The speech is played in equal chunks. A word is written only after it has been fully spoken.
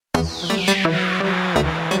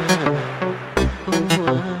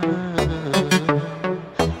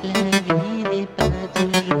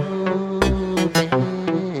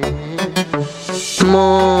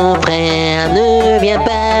Mon frère, ne viens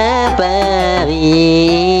pas à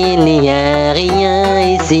Paris, il n'y a rien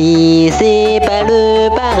ici, c'est pas le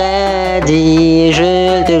paradis,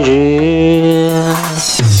 je te jure.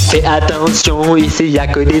 Fais attention, ici y a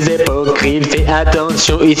que des hypocrites. Fais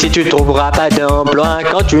attention, ici tu trouveras pas d'emploi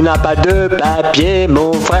quand tu n'as pas de papier,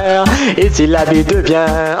 mon frère. Ici la vie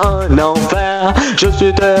devient un enfer. Je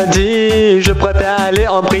te dis, je préfère aller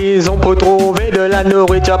en prison pour trouver de la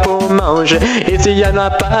nourriture pour manger. Ici y en a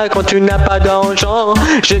pas quand tu n'as pas d'argent.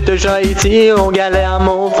 Je te jure, ici on galère,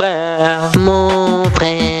 mon frère. Mon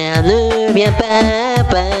frère, ne viens pas à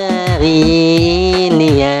Paris, il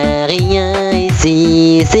n'y a rien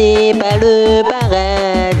ici, c'est pas le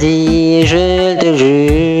paradis, je te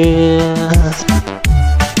jure.